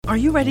Are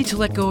you ready to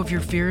let go of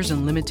your fears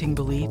and limiting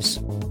beliefs?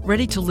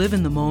 Ready to live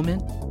in the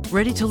moment?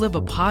 Ready to live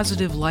a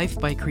positive life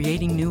by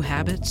creating new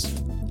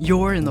habits?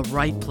 You're in the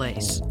right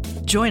place.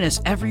 Join us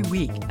every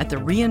week at the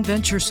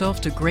Reinvent Yourself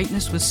to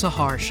Greatness with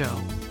Sahar show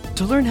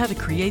to learn how to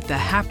create the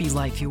happy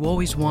life you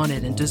always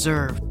wanted and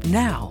deserve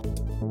now.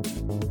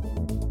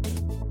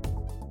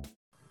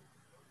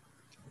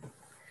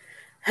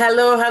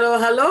 Hello,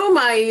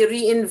 my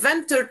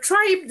Reinventor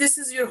tribe. This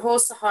is your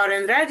host, Sahar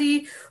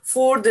Enradi,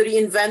 for the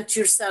Reinvent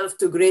Yourself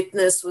to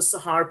Greatness with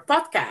Sahar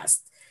podcast.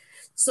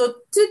 So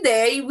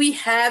today we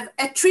have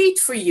a treat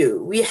for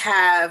you. We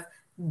have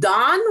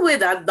Dawn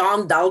with us,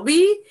 Dawn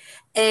Dalby,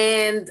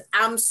 and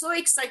I'm so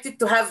excited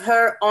to have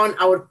her on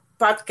our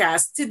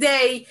podcast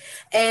today.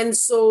 And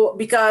so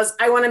because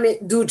I want to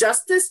do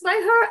justice by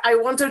her, I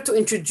want her to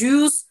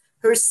introduce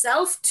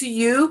herself to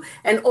you,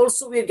 and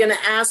also we're going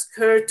to ask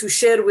her to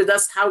share with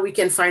us how we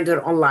can find her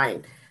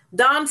online.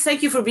 Dawn,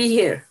 thank you for being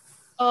here.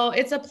 Oh,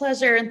 it's a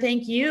pleasure, and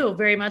thank you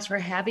very much for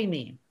having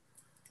me.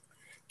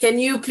 Can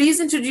you please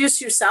introduce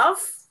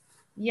yourself?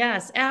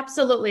 Yes,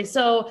 absolutely.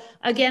 So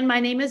again, my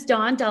name is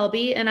Dawn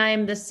Dalby, and I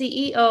am the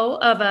CEO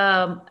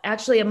of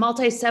actually a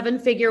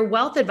multi-seven-figure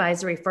wealth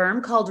advisory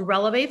firm called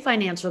Relevate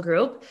Financial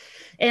Group.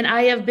 And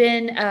I have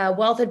been a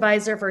wealth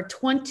advisor for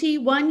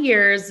 21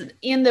 years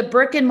in the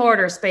brick and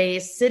mortar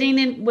space, sitting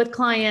in with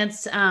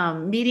clients,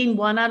 meeting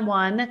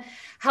one-on-one.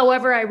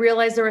 However, I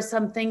realized there were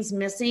some things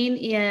missing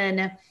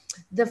in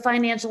the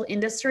financial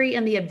industry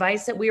and the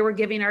advice that we were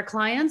giving our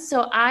clients.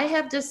 So I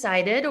have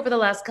decided over the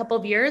last couple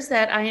of years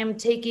that I am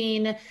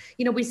taking,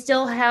 we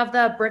still have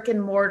the brick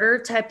and mortar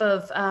type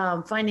of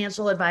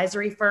financial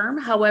advisory firm.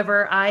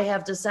 However, I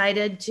have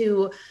decided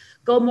to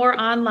go more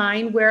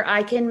online where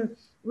I can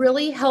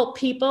really help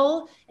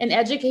people and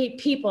educate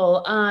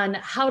people on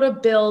how to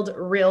build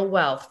real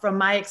wealth from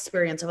my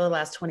experience over the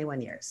last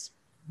 21 years.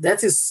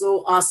 That is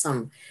so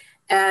awesome.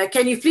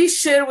 Can you please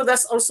share with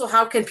us also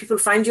how can people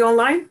find you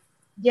online?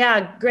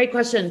 Yeah, great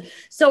question.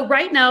 So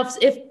right now,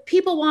 if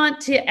people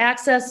want to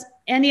access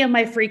any of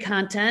my free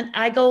content,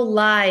 I go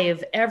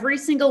live every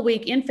single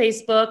week in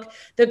Facebook.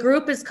 The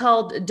group is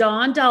called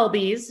Dawn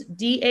Dalby's,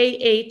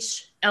 DAHLBY,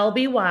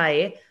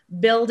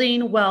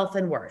 Building Wealth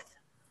and Worth.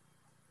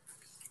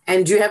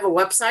 And do you have a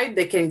website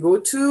they can go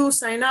to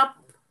sign up?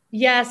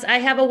 Yes, I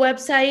have a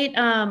website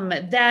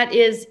that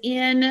is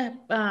in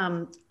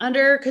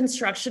under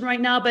construction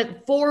right now,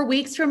 but 4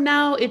 weeks from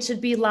now, it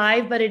should be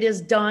live, but it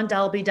is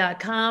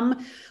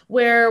dawndalby.com,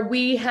 where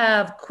we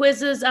have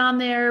quizzes on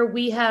there.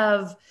 We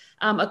have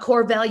a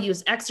core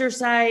values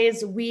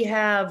exercise. We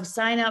have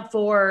sign up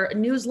for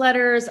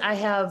newsletters. I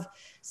have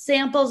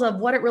samples of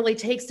what it really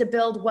takes to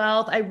build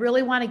wealth. I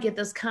really want to get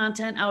this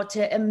content out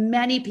to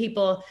many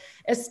people,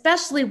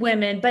 especially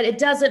women, but it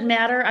doesn't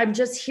matter. I'm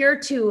just here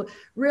to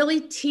really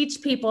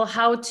teach people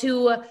how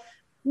to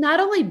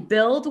not only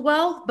build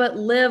wealth, but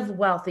live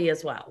wealthy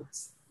as well.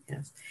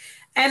 Yes.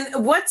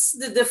 And what's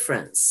the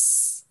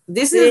difference?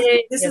 This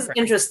is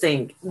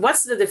interesting.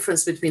 What's the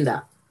difference between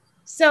that?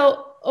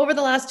 So over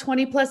the last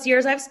 20 plus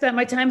years, I've spent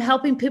my time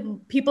helping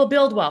people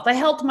build wealth. I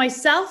helped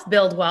myself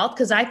build wealth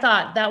because I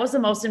thought that was the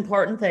most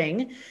important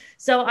thing.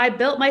 So I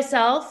built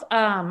myself,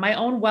 my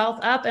own wealth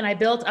up, and I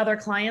built other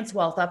clients'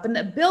 wealth up. And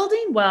the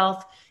building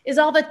wealth is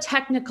all the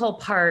technical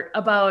part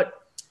about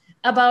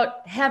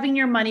having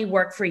your money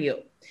work for you,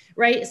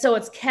 right? So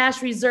it's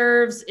cash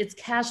reserves, it's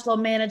cash flow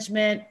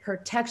management,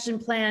 protection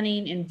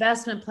planning,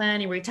 investment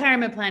planning,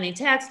 retirement planning,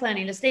 tax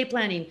planning, estate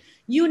planning,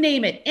 you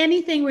name it,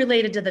 anything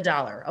related to the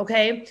dollar,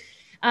 okay?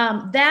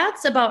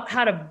 That's about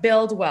how to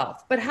build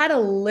wealth, but how to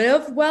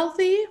live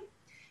wealthy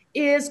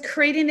is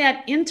creating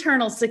that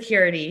internal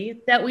security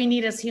that we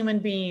need as human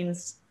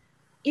beings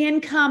in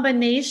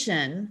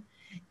combination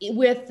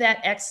with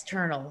that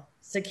external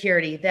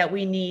security that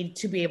we need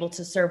to be able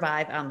to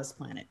survive on this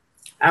planet.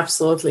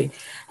 Absolutely.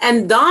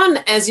 And Dawn,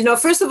 as you know,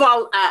 first of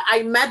all,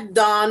 I met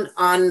Dawn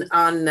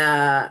on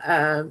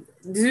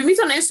did we meet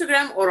on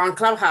Instagram or on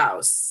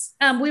Clubhouse?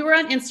 We were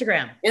on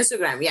Instagram.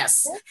 Instagram,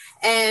 yes.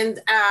 And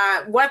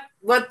what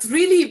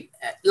really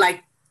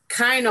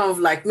kind of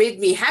made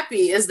me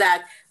happy is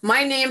that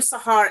my name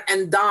Sahar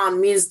and Dawn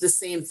means the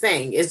same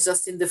thing. It's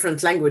just in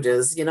different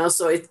languages,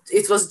 so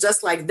it was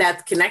just like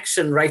that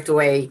connection right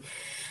away.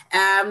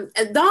 And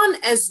Dawn,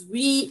 as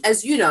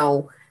you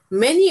know,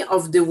 many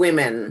of the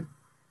women,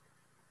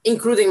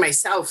 including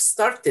myself,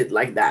 started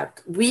like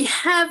that. We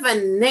have a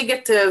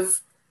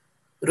negative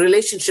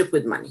relationship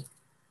with money,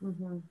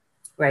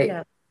 right?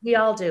 Yeah, we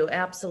all do.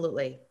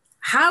 Absolutely.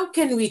 How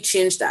can we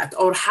change that?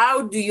 Or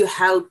how do you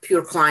help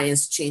your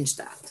clients change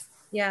that?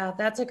 Yeah,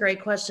 that's a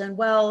great question.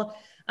 Well,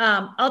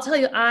 I'll tell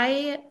you,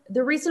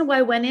 the reason why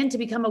I went in to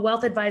become a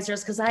wealth advisor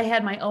is because I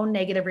had my own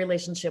negative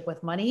relationship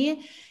with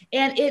money.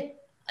 And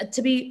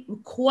to be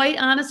quite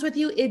honest with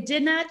you, it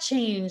did not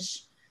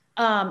change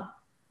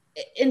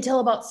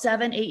until about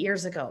 7-8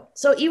 years ago.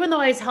 So even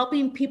though I was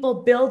helping people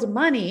build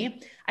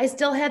money, I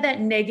still had that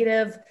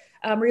negative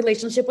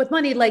relationship with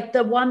money, like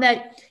the one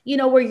that,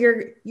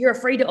 where you're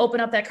afraid to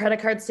open up that credit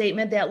card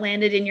statement that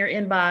landed in your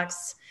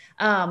inbox.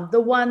 the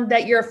one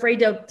that you're afraid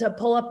to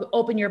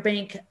open your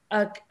bank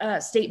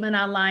statement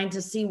online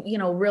to see,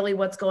 really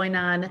what's going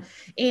on.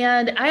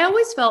 And I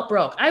always felt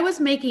broke. I was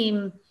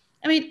making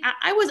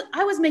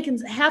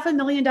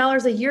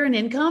 $500,000 a year in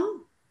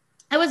income.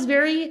 I was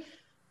very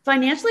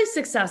financially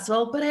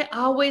successful, but I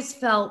always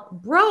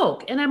felt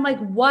broke. And I'm like,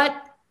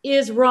 what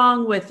is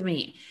wrong with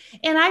me?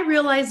 And I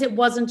realized it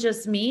wasn't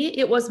just me.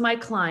 It was my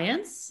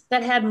clients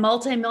that had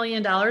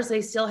multi-million dollars.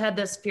 They still had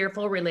this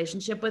fearful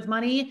relationship with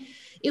money.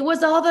 It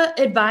was all the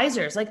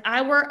advisors. Like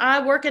I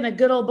work in a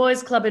good old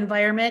boys club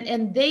environment,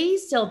 and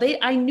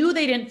I knew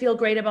they didn't feel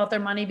great about their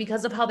money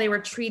because of how they were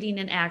treating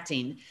and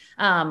acting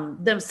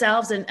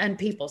themselves and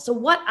people. So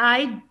what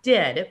I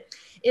did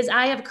is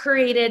I have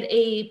created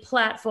a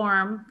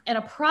platform and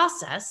a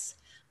process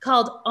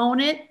called Own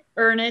It,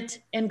 Earn It,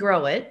 and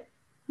Grow It.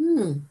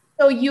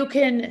 So you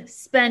can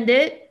spend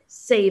it,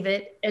 save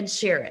it, and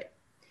share it.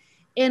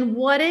 And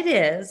what it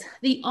is,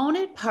 the own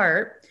it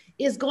part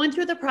is going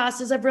through the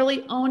process of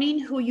really owning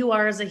who you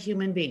are as a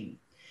human being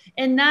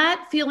and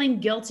not feeling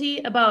guilty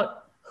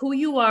about who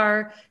you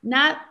are,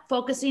 not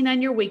focusing on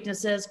your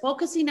weaknesses,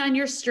 focusing on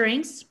your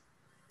strengths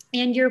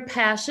and your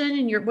passion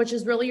and which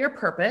is really your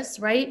purpose,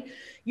 right?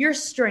 Your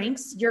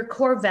strengths, your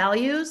core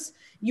values,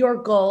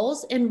 your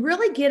goals, and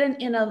really get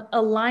in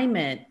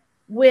alignment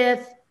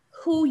with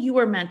who you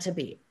are meant to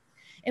be.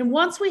 And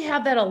once we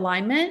have that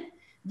alignment,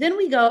 then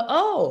we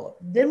go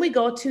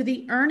to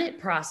the earn it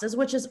process,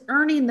 which is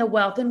earning the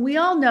wealth. And we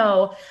all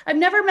know, I've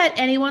never met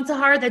anyone,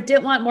 Sahar, that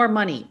didn't want more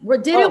money or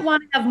didn't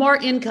want to have more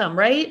income,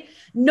 right?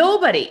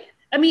 Nobody.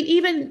 I mean,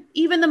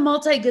 even the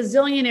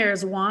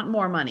multi-gazillionaires want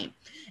more money.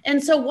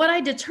 And so what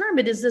I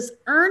determined is this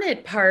earn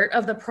it part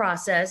of the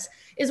process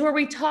is where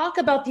we talk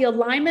about the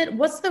alignment.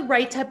 What's the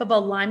right type of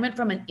alignment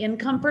from an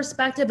income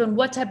perspective and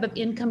what type of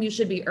income you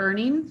should be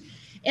earning?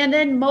 And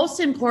then most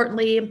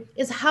importantly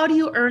is how do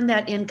you earn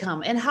that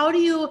income and how do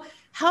you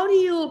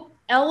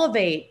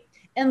elevate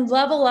and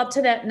level up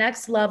to that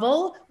next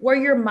level where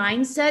your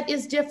mindset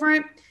is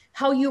different,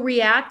 how you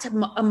react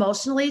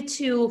emotionally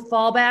to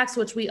fallbacks,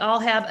 which we all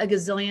have a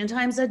gazillion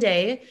times a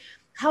day,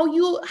 how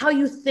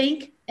you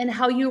think and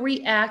how you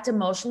react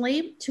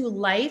emotionally to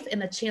life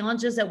and the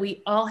challenges that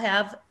we all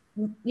have,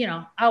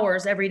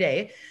 hours every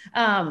day.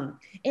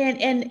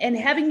 And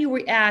having you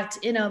react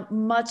in a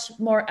much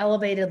more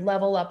elevated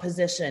level up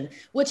position,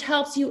 which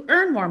helps you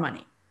earn more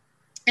money.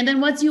 And then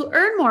once you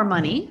earn more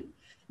money,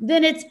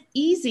 then it's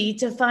easy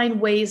to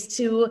find ways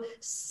to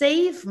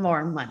save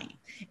more money.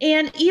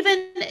 And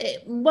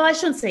I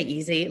shouldn't say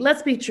easy,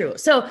 let's be true.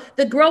 So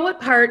the grow it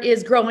part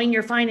is growing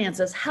your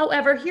finances.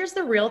 However, here's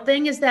the real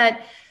thing is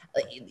that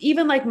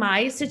even like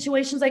my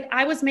situations, like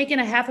I was making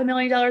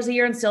 $500,000 a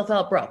year and still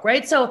felt broke,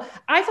 right? So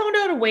I found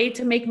out a way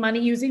to make money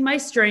using my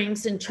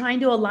strengths and trying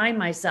to align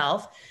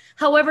myself.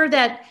 However,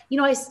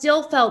 I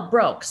still felt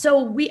broke.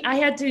 So I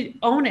had to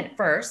own it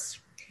first.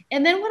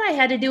 And then what I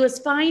had to do is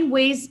find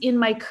ways in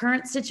my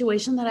current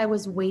situation that I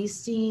was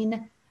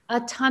wasting a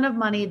ton of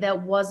money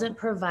that wasn't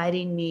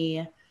providing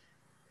me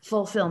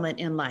fulfillment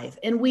in life.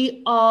 And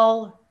we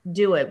all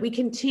do it. We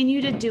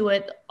continue to do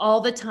it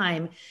all the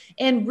time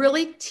and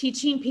really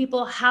teaching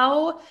people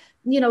how,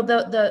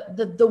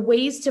 the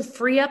ways to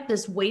free up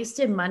this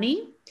wasted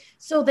money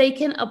so they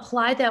can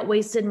apply that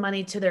wasted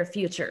money to their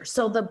future.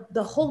 So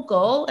the whole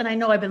goal, and I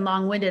know I've been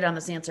long-winded on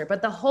this answer,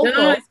 but the whole goal.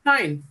 No, it's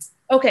fine.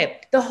 Okay.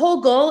 The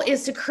whole goal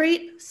is to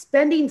create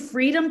spending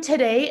freedom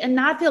today and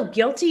not feel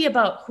guilty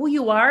about who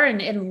you are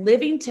and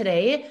living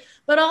today,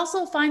 but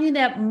also finding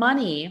that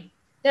money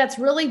that's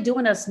really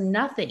doing us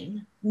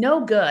nothing,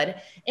 no good,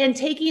 and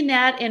taking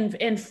that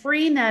and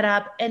freeing that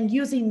up and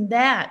using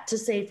that to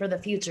save for the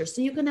future.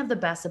 So you can have the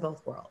best of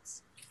both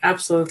worlds.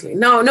 Absolutely.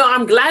 No,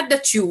 I'm glad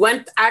that you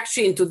went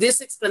actually into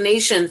this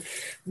explanation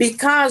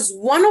because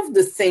one of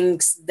the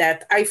things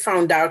that I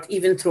found out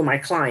even through my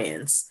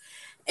clients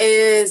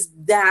is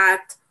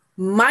that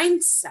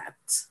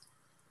mindset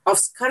of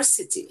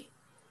scarcity,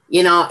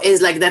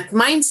 is like that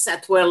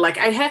mindset where like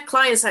I had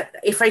clients,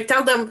 if I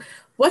tell them,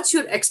 what's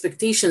your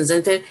expectations?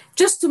 And then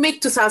just to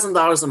make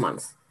 $2,000 a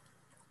month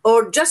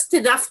or just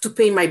enough to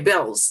pay my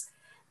bills.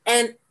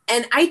 And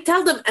I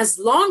tell them, as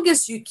long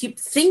as you keep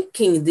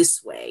thinking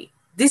this way,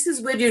 this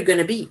is where you're going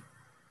to be.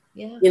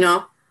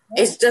 Yeah.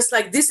 It's just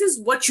like, this is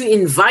what you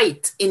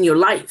invite in your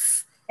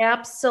life.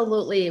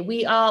 Absolutely.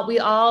 We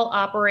all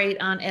operate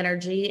on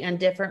energy and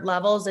different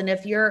levels. And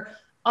if you're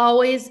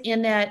always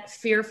in that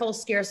fearful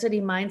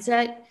scarcity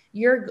mindset,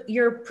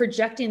 you're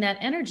projecting that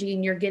energy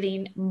and you're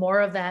getting more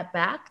of that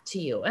back to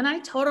you. And I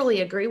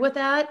totally agree with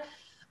that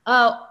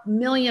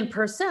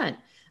 1,000,000%.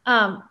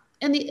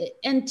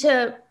 And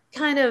to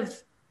kind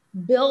of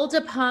build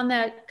upon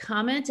that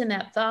comment and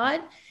that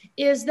thought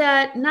is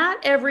that not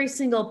every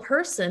single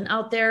person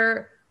out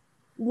there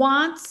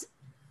wants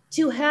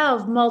to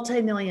have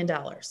multi-million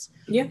dollars,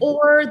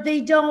 or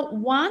they don't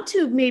want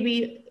to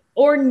maybe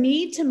or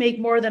need to make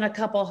more than a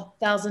couple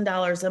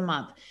 $1,000s a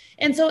month.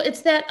 And so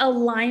it's that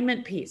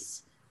alignment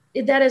piece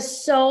that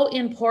is so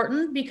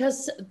important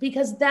because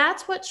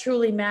that's what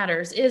truly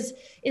matters is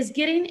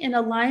getting in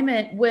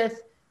alignment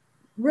with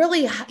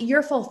really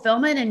your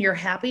fulfillment and your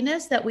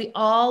happiness that we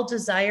all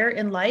desire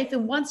in life.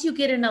 And once you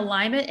get in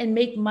alignment and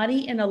make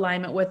money in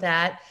alignment with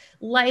that,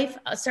 life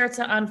starts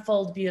to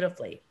unfold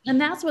beautifully. And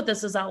that's what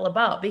this is all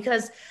about.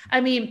 Because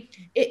I mean,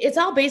 it's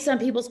all based on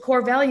people's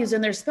core values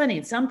and their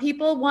spending. Some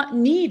people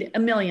need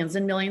millions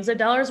and millions of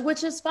dollars,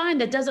 which is fine.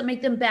 That doesn't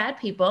make them bad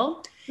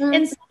people. Mm-hmm.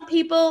 And some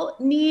people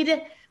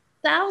need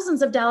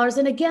thousands of dollars.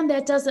 And again,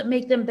 that doesn't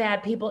make them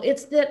bad people.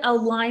 It's that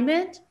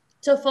alignment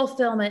to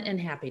fulfillment and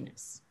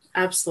happiness.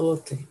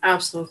 Absolutely.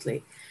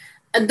 Absolutely.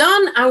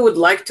 Dawn, I would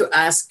like to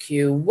ask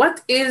you,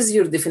 what is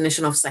your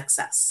definition of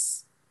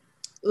success?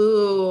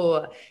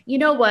 Ooh, you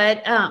know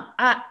what?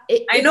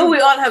 I know we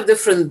all have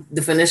different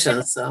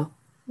definitions. So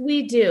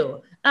we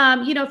do.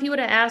 If you would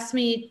have asked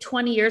me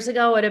 20 years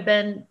ago, it would have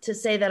been to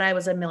say that I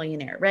was a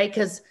millionaire, right?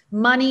 Because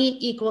money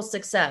equals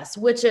success,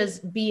 which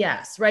is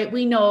BS, right?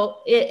 We know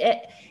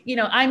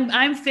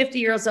I'm 50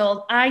 years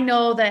old. I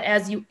know that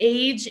as you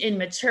age and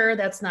mature,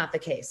 that's not the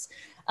case.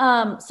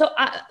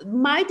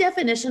 My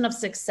definition of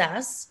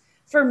success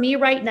for me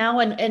right now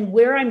and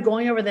where I'm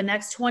going over the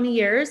next 20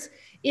 years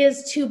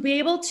is to be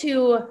able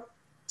to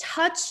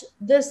touch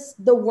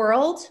the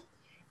world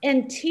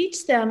and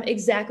teach them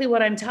exactly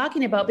what I'm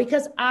talking about.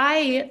 Because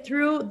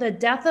through the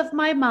death of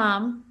my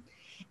mom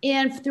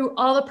and through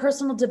all the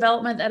personal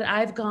development that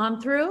I've gone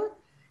through,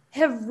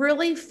 have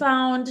really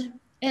found,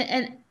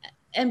 and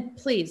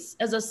please,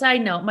 as a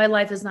side note, my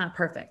life is not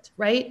perfect,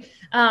 right?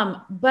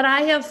 But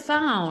I have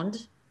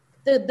found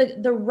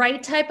the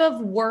right type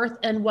of worth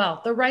and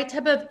wealth, the right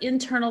type of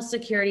internal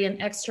security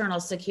and external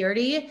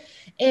security.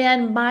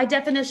 And my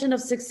definition of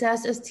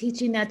success is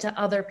teaching that to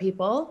other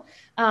people.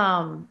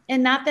 And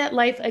not that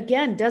life,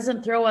 again,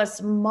 doesn't throw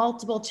us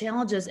multiple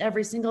challenges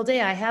every single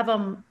day. I have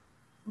them,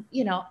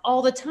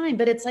 all the time,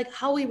 but it's like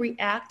how we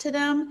react to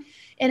them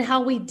and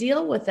how we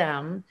deal with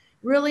them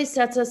really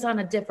sets us on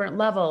a different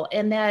level.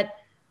 And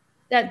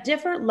that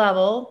different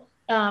level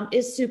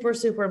is super,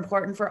 super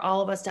important for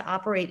all of us to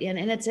operate in.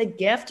 And it's a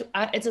gift.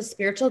 It's a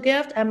spiritual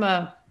gift. I'm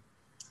a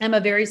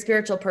very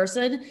spiritual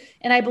person.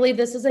 And I believe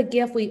this is a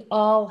gift we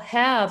all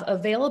have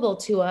available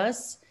to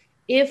us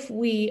if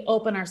we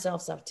open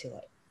ourselves up to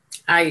it.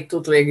 I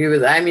totally agree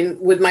with that. I mean,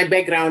 with my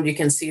background, you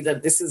can see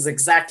that this is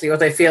exactly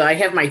what I feel. I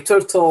have my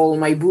turtle,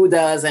 my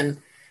Buddhas, and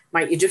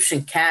my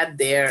Egyptian cat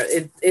there.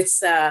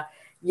 It's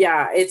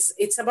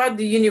about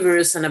the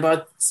universe and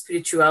about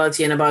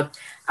spirituality and about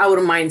our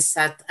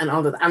mindset and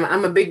all that.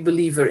 I'm a big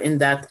believer in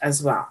that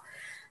as well.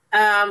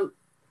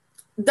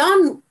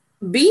 Dawn,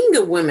 being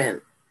a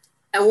woman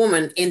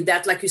in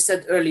that, like you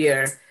said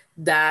earlier,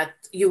 that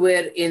you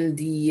were in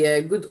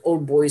the Good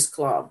Old Boys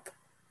Club.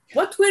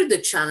 What were the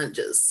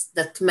challenges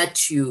that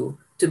met you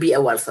to be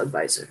a wealth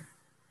advisor?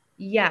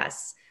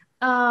 Yes.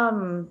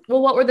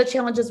 What were the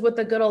challenges with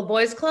the Good Old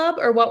Boys Club,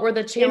 or what were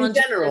the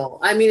challenges? In general,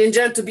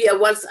 to be a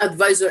wealth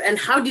advisor, and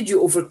how did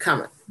you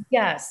overcome it?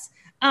 Yes.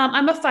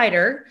 I'm a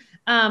fighter.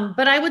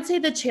 But I would say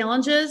the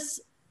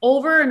challenges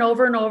over and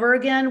over and over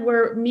again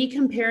were me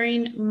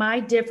comparing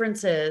my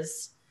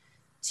differences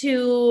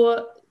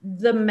to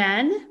the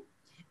men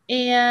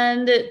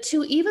and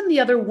to even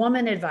the other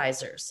woman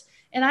advisors.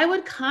 And I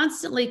would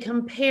constantly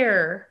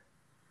compare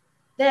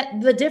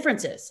the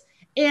differences.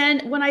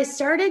 And when I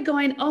started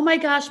going, oh my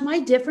gosh, my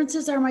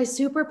differences are my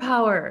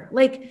superpower.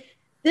 Like,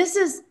 this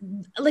is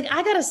like,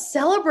 I got to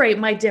celebrate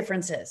my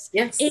differences.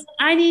 Yes. And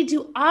I need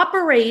to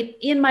operate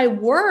in my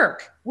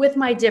work with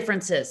my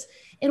differences.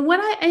 And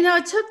when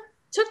it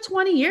took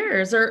 20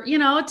 years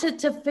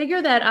to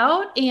figure that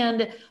out.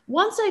 And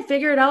once I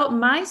figured out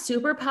my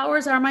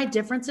superpowers are my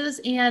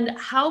differences and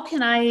how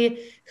can I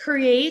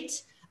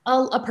create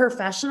a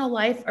professional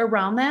life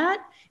around that,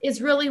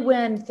 is really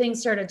when things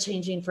started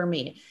changing for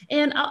me.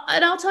 And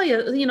I'll tell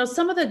you,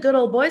 some of the Good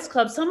Old Boys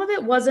Club, some of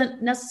it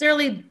wasn't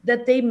necessarily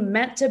that they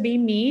meant to be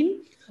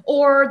mean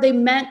or they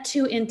meant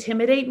to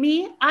intimidate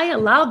me. I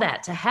allowed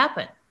that to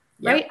happen,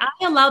 right?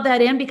 I allowed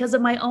that in because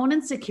of my own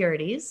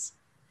insecurities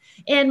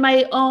and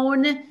my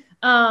own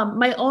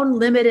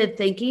limited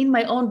thinking,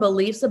 my own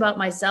beliefs about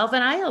myself.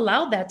 And I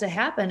allowed that to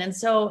happen. And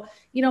so,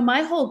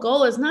 my whole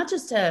goal is not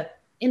just to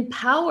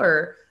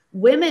empower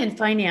women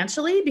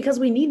financially, because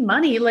we need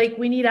money, like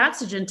we need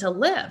oxygen to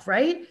live,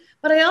 right?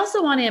 But I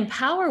also want to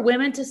empower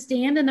women to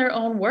stand in their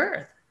own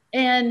worth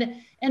and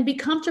be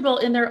comfortable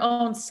in their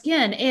own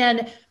skin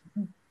and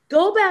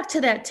go back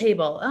to that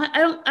table.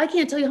 I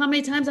can't tell you how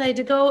many times I had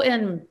to go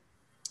and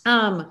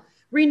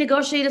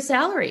renegotiate a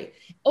salary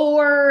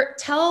or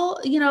tell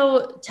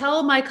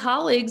my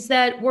colleagues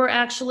that were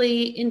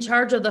actually in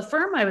charge of the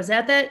firm I was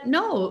at that,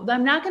 no,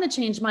 I'm not going to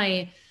change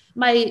my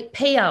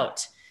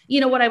payout,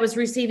 what I was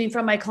receiving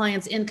from my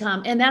client's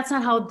income. And that's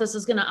not how this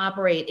is going to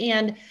operate.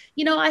 And,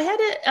 I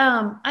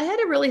had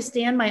to really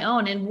stand my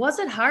own. And was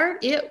it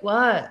hard? It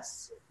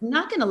was. I'm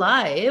not going to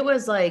lie. It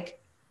was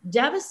like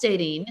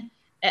devastating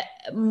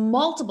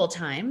multiple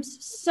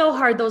times. So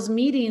hard. Those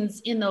meetings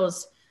in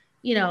those,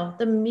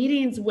 the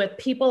meetings with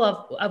people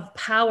of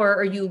power,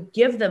 or you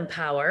give them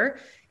power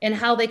and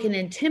how they can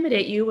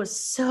intimidate you, was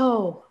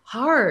so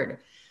hard.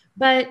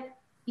 But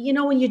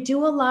when you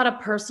do a lot of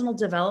personal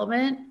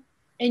development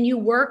and you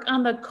work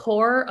on the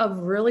core of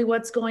really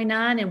what's going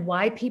on and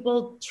why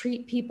people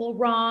treat people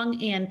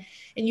wrong, and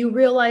you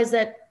realize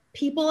that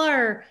people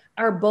are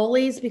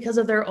bullies because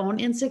of their own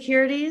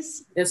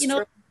insecurities, It's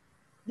true.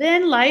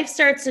 then life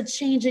starts to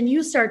change and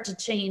you start to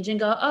change and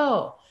go,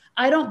 oh,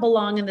 I don't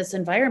belong in this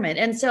environment.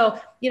 And so,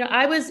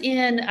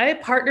 I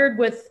partnered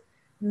with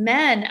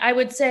men, I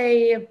would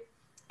say,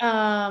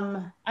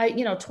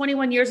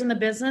 21 years in the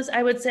business,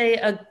 I would say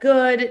a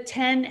good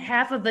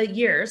half of the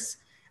years,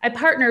 I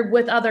partnered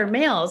with other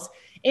males,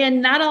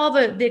 and not all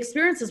the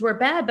experiences were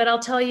bad, but I'll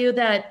tell you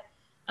that,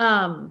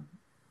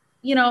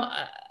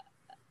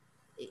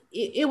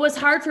 it was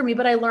hard for me,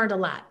 but I learned a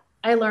lot.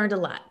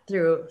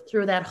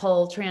 Through that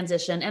whole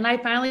transition. And I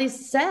finally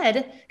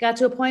got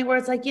to a point where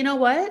it's like, you know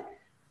what?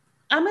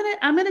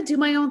 I'm going to do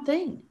my own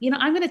thing.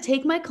 I'm going to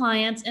take my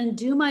clients and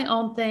do my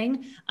own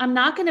thing. I'm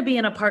not going to be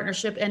in a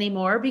partnership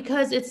anymore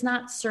because it's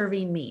not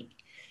serving me.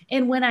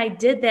 And when I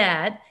did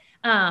that,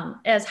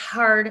 as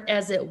hard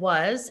as it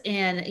was,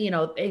 and,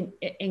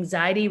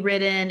 anxiety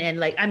ridden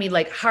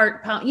and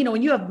heart pound,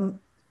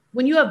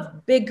 when you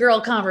have big girl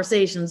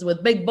conversations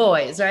with big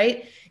boys,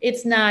 right?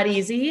 It's not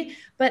easy,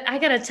 but I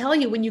got to tell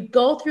you, when you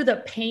go through the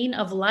pain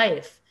of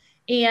life,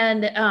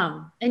 and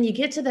you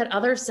get to that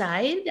other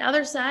side, the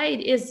other side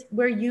is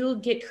where you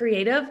get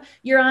creative.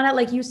 You're on it,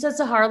 like you said,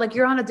 Sahar, like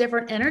you're on a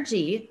different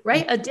energy,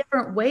 right? A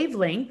different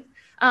wavelength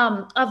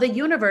of the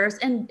universe,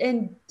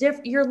 and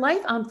your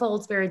life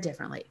unfolds very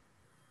differently.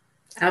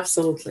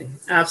 Absolutely.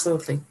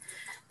 Absolutely.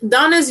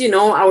 Dawn, as you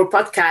know, our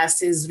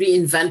podcast is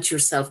Reinvent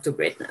Yourself to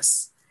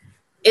Greatness.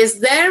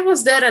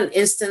 Was there an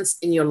instance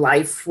in your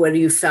life where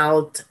you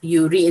felt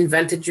you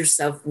reinvented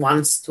yourself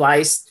once,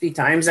 twice, three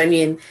times? I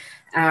mean,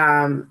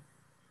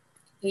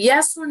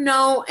 yes or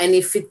no? And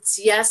if it's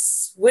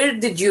yes, where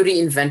did you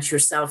reinvent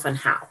yourself and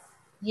how?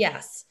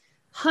 Yes,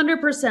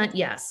 100%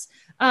 yes.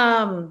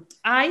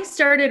 I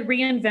started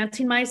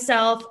reinventing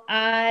myself.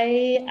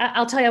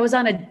 I'll tell you, I was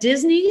on a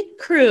Disney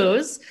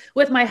cruise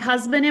with my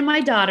husband and my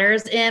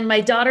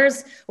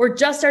daughters were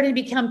just starting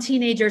to become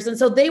teenagers. And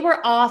so they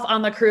were off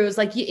on the cruise.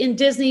 Like in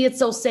Disney, it's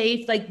so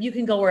safe. Like you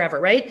can go wherever,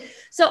 right?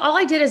 So all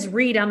I did is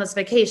read on this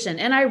vacation.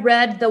 And I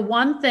read The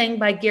One Thing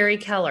by Gary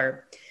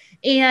Keller.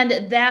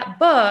 And that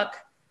book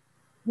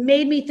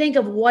made me think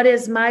of, what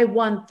is my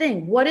one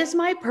thing? What is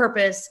my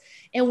purpose?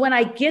 And when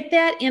I get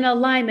that in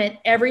alignment,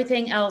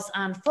 everything else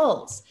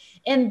unfolds.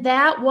 And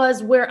that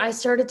was where I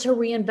started to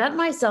reinvent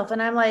myself.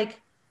 And I'm like,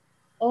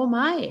 oh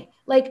my,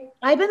 like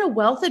I've been a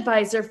wealth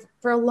advisor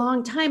for a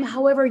long time.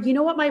 However, you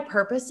know what my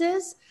purpose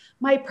is?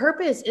 My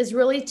purpose is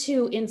really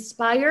to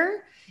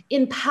inspire,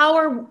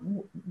 empower,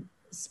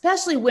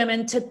 especially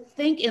women, to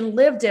think and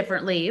live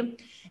differently,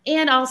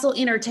 and also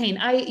entertain.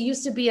 I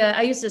used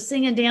to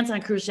sing and dance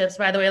on cruise ships,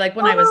 by the way, like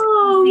when I was.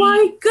 Oh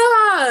my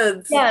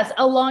God. Yes,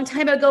 a long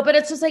time ago. But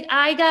it's just like,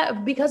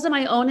 because of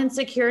my own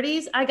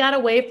insecurities, I got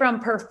away from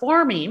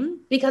performing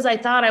because I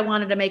thought I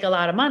wanted to make a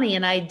lot of money,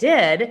 and I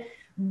did.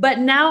 But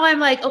now I'm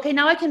like, okay,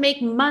 now I can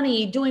make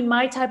money doing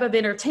my type of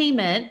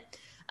entertainment,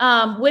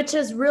 which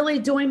is really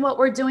doing what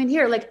we're doing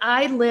here. Like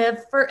I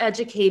live for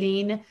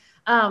educating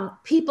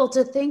people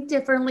to think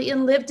differently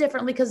and live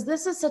differently, because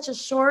this is such a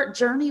short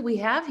journey we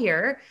have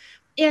here.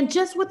 And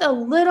just with a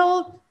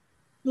little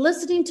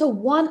listening to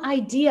one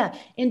idea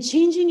and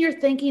changing your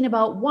thinking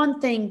about one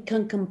thing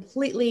can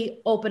completely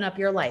open up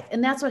your life.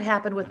 And that's what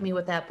happened with me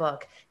with that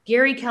book.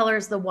 Gary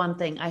Keller's The One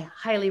Thing. I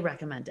highly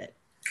recommend it.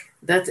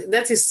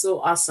 That is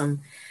so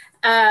awesome.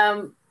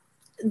 Dawn,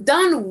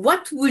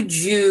 what would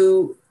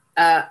you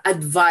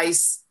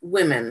advise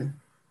women?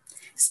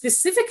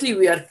 Specifically,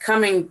 we are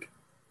coming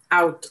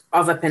out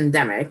of a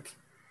pandemic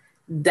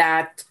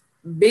that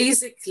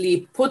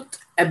basically put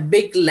a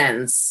big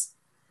lens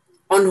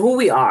on who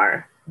we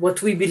are,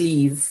 what we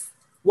believe,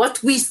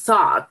 what we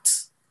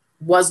thought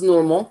was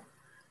normal.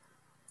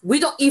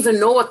 We don't even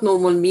know what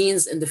normal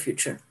means in the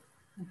future.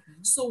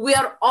 Mm-hmm. So we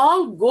are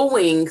all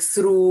going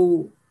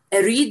through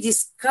a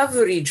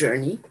rediscovery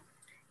journey,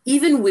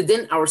 even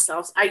within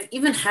ourselves. I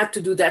even had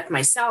to do that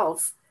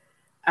myself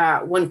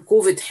when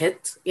COVID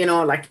hit,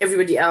 like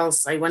everybody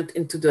else. I went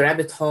into the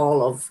rabbit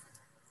hole of,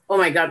 oh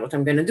my God, what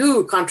I'm going to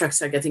do?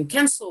 Contracts are getting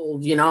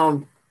canceled,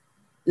 no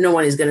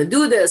one is going to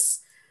do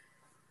this.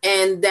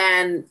 And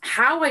then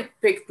how I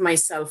picked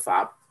myself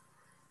up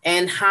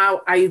and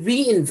how I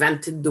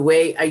reinvented the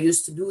way I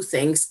used to do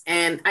things.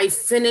 And I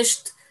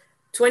finished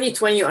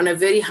 2020 on a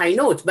very high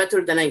note,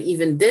 better than I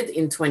even did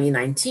in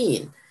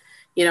 2019,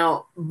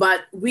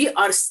 but we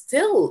are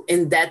still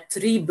in that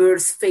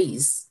rebirth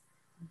phase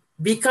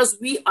because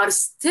we are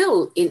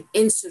still in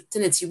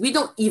uncertainty. We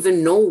don't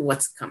even know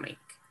what's coming,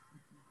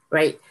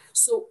 right?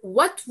 So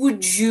what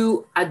would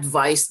you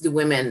advise the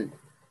women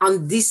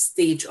on this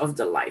stage of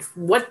their life?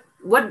 What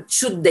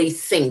should they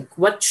think?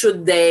 What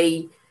should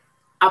they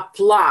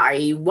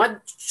apply?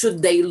 What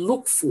should they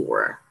look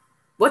for?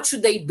 What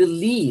should they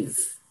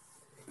believe?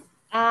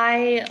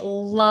 I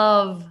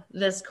love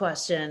this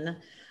question.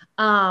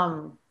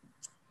 And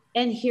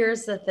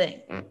here's the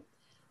thing.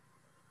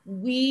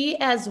 We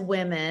as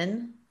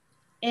women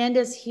and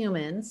as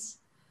humans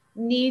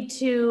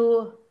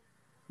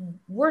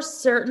we're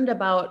certain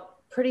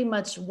about pretty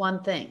much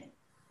one thing,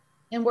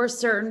 and we're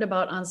certain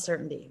about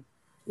uncertainty.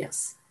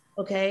 Yes.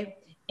 Okay.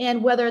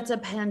 And whether it's a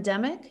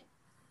pandemic,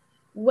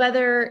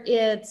 whether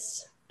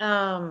it's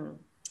an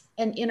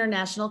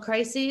international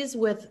crisis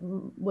with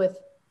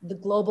the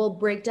global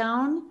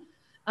breakdown,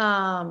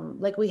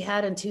 like we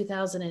had in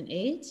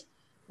 2008,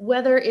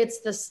 whether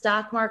it's the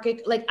stock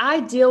market, like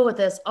I deal with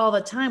this all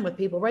the time with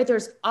people, right?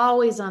 There's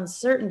always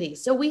uncertainty.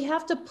 So we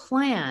have to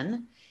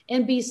plan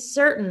and be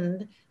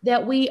certain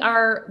that we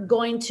are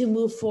going to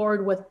move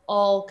forward with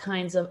all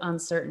kinds of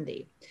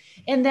uncertainty.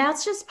 And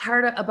that's just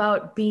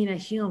about being a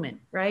human,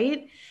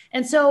 right?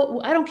 And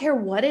so I don't care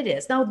what it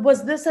is. Now,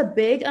 was this a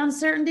big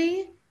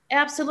uncertainty?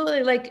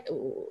 Absolutely. Like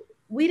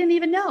we didn't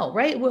even know,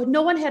 right?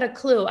 No one had a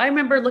clue. I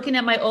remember looking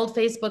at my old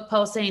Facebook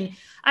post saying,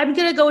 I'm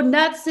going to go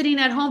nuts sitting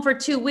at home for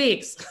 2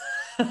 weeks.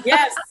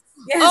 Yes.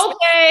 Yes.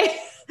 Okay.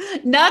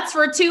 Nuts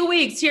for 2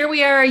 weeks. Here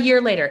we are a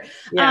year later.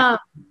 Yeah.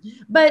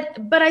 But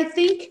I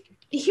think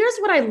here's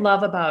what I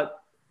love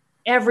about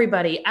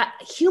everybody.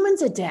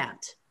 Humans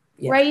adapt,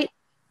 right?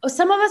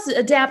 Some of us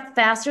adapt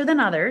faster than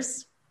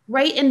others,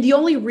 right? And the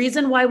only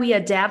reason why we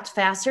adapt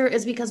faster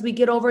is because we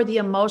get over the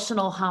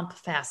emotional hump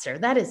faster.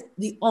 That is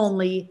the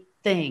only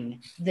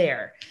thing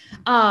there,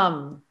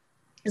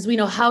 is we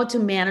know how to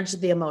manage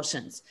the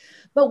emotions.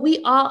 But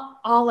we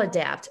all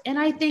adapt. And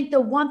I think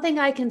the one thing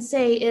I can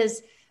say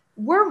is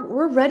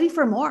we're ready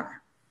for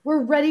more.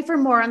 We're ready for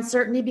more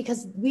uncertainty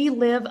because we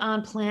live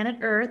on planet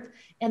Earth,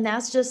 and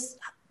that's just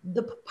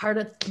the part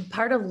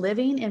of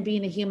living and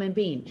being a human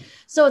being.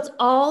 So it's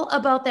all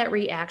about that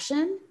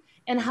reaction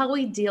and how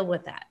we deal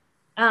with that.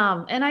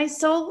 And I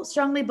so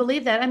strongly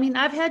believe that. I mean,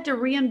 I've had to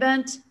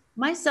reinvent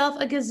myself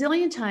a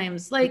gazillion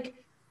times. Like,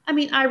 I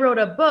mean, I wrote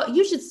a book.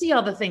 You should see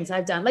all the things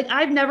I've done. Like,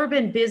 I've never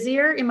been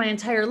busier in my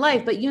entire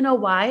life, but you know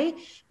why?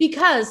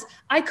 Because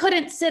I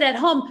couldn't sit at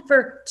home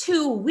for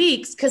 2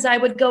 weeks because I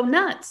would go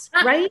nuts,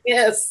 right?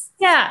 Yes.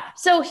 Yeah.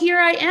 So here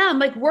I am,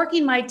 like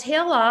working my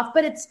tail off,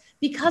 but it's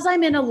because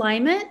I'm in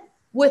alignment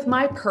with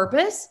my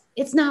purpose.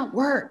 It's not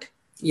work.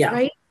 Yeah.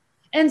 Right.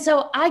 And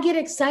so I get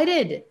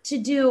excited to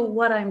do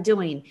what I'm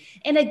doing.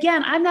 And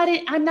again, I'm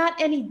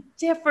not any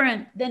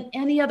different than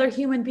any other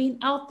human being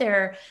out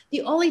there.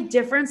 The only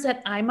difference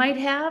that I might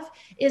have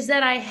is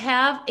that I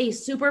have a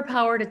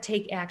superpower to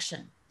take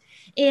action.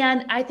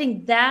 And I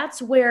think that's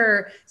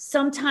where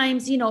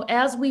sometimes,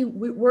 as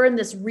we're in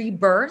this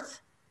rebirth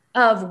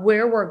of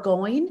where we're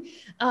going,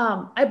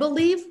 I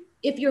believe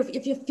if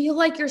you feel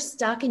like you're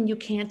stuck and you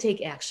can't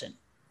take action,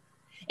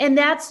 and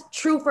that's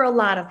true for a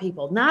lot of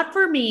people, not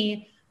for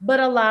me, but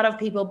a lot of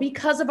people,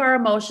 because of our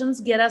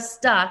emotions, get us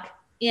stuck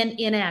in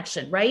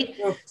inaction, right?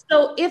 Yeah.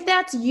 So if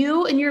that's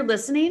you and you're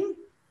listening,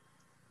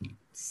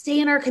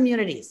 stay in our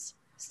communities,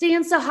 stay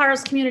in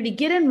Sahara's community,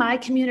 get in my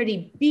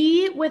community,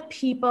 be with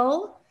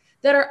people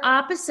that are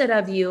opposite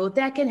of you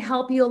that can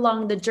help you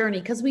along the journey,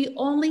 because we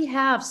only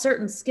have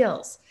certain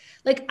skills.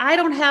 Like I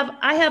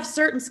have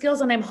certain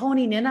skills and I'm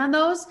honing in on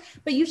those,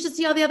 but you should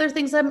see all the other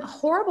things I'm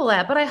horrible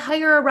at, but I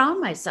hire around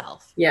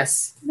myself.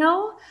 Yes.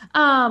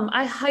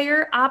 I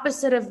hire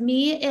opposite of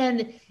me.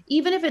 And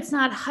even if it's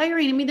not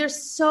hiring, I mean, there's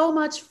so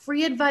much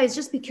free advice.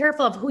 Just be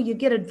careful of who you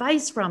get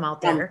advice from out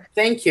there.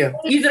 Thank you.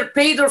 Either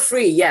paid or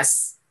free.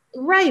 Yes.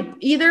 Right.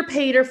 Either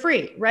paid or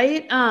free,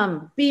 right?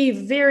 Be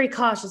very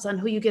cautious on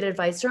who you get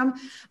advice from.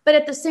 But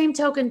at the same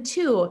token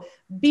too,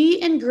 be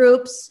in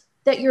groups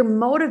that you're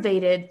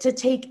motivated to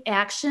take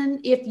action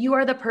if you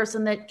are the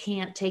person that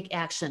can't take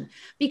action,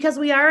 because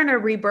we are in a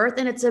rebirth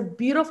and it's a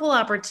beautiful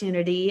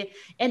opportunity,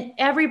 and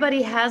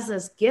everybody has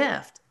this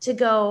gift to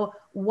go,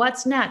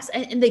 what's next?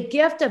 And the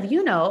gift of,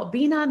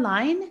 being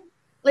online,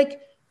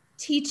 like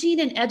teaching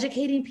and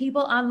educating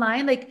people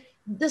online, like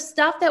the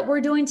stuff that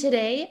we're doing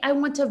today, I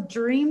wouldn't have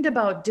dreamed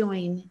about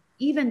doing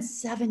even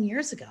 7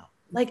 years ago.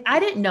 Like I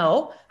didn't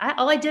know.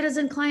 All I did is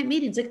in client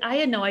meetings. Like I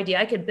had no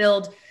idea I could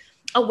build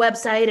a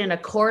website and a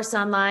course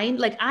online.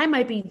 Like I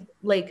might be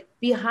like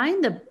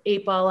behind the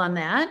 8 ball on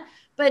that,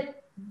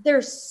 but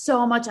there's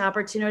so much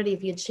opportunity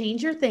if you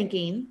change your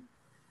thinking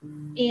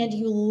and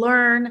you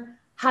learn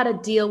how to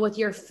deal with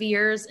your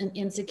fears and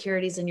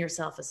insecurities and your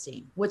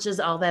self-esteem, which is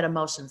all that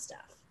emotion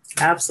stuff.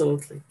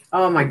 Absolutely.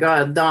 Oh my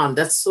God, Dawn,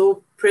 that's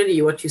so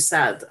pretty what you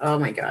said. Oh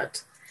my God.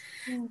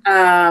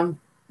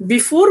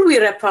 Before we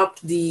wrap up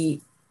the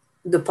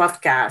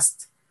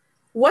podcast,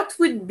 what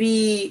would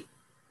be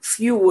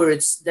few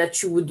words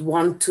that you would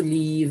want to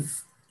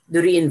leave the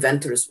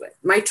reinventors with?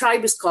 My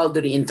tribe is called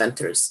the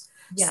reinventors.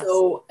 Yes.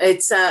 So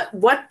it's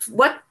what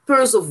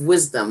pearls of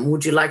wisdom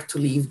would you like to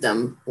leave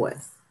them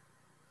with?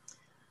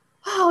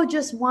 Oh,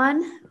 just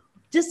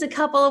a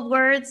couple of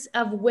words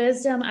of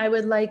wisdom. I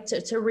would like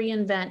to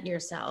reinvent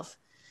yourself.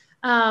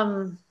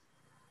 That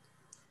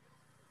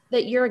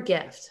you're a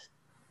gift.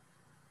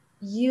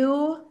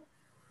 You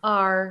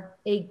are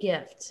a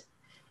gift.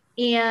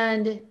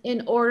 And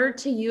in order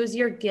to use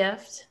your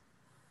gift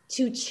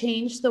to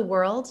change the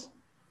world,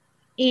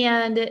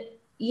 and,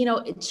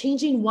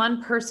 changing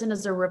one person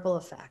is a ripple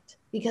effect.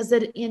 because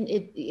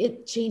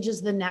it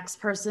changes the next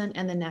person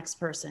and the next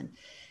person.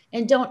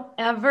 And don't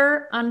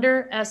ever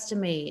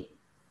underestimate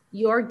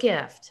your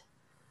gift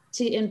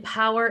to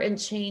empower and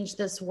change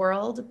this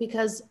world,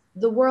 because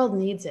the world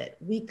needs it.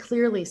 We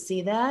clearly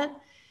see that.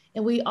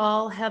 And we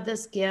all have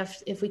this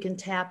gift if we can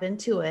tap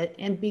into it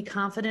and be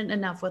confident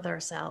enough with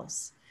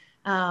ourselves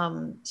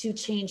to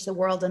change the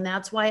world. And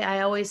that's why I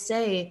always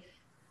say,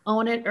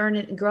 own it, earn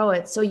it, and grow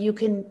it. So you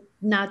can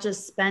not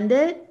just spend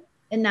it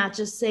and not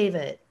just save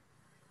it,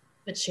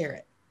 but share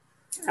it.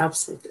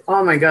 Absolutely.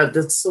 Oh my God,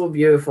 that's so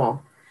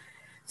beautiful.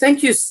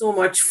 Thank you so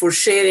much for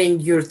sharing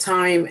your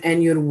time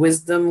and your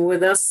wisdom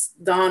with us,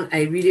 Dawn.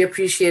 I really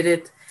appreciate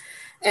it.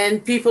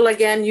 And people,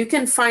 again, you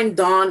can find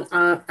Dawn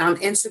on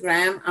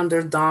Instagram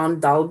under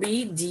Dawn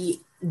Dalby, D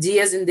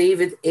as in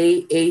David,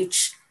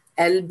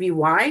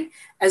 AHLBY,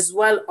 as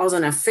well as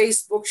on a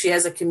Facebook. She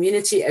has a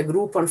community, a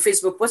group on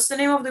Facebook. What's the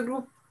name of the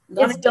group?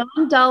 It's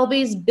Dawn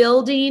Dalby's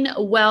Building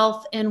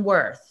Wealth and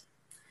Worth.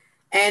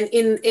 And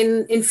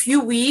in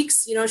few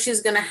weeks,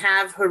 she's going to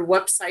have her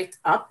website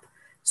up.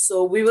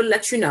 So we will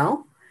let you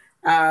know.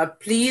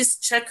 Please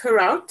check her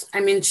out.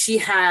 I mean, she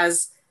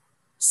has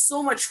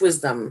so much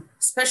wisdom,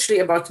 especially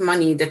about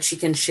money, that she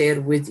can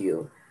share with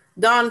you.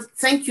 Dawn,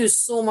 thank you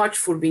so much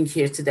for being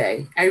here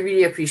today. I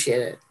really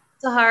appreciate it.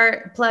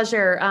 Sahar,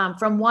 pleasure.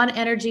 From one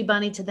energy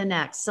bunny to the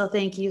next. So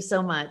thank you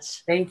so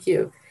much. Thank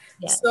you.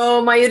 Yes.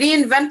 So my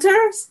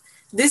reinventors,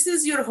 this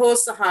is your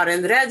host, Sahar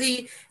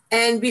Andrade.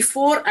 And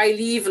before I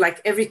leave,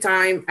 like every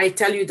time, I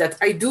tell you that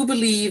I do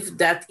believe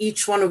that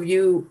each one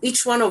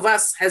of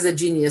us has a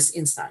genius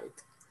inside,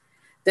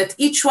 that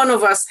each one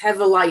of us have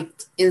a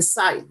light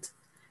inside,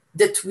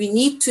 that we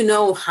need to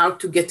know how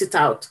to get it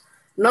out,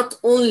 not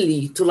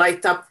only to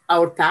light up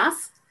our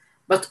path,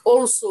 but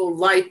also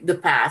light the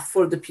path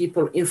for the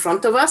people in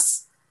front of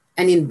us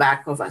and in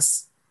back of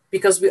us,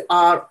 because we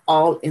are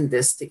all in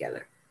this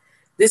together.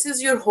 This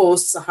is your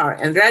host, Sahar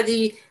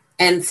Andrade,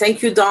 and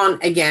thank you, Dawn,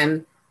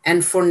 again.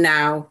 And for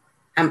now,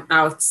 I'm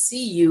out.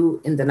 See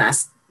you in the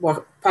next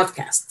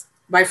podcast.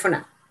 Bye for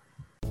now.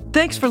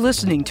 Thanks for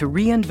listening to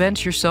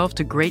Reinvent Yourself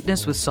to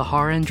Greatness with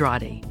Sahar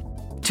Andrade.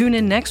 Tune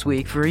in next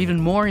week for even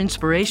more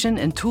inspiration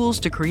and tools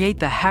to create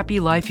the happy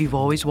life you've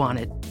always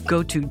wanted.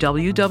 Go to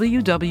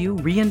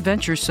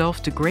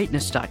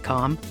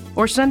www.reinventyourselftogreatness.com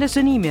or send us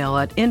an email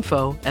at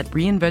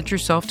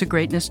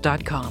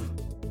info@reinventyourselftogreatness.com.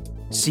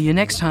 See you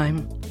next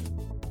time.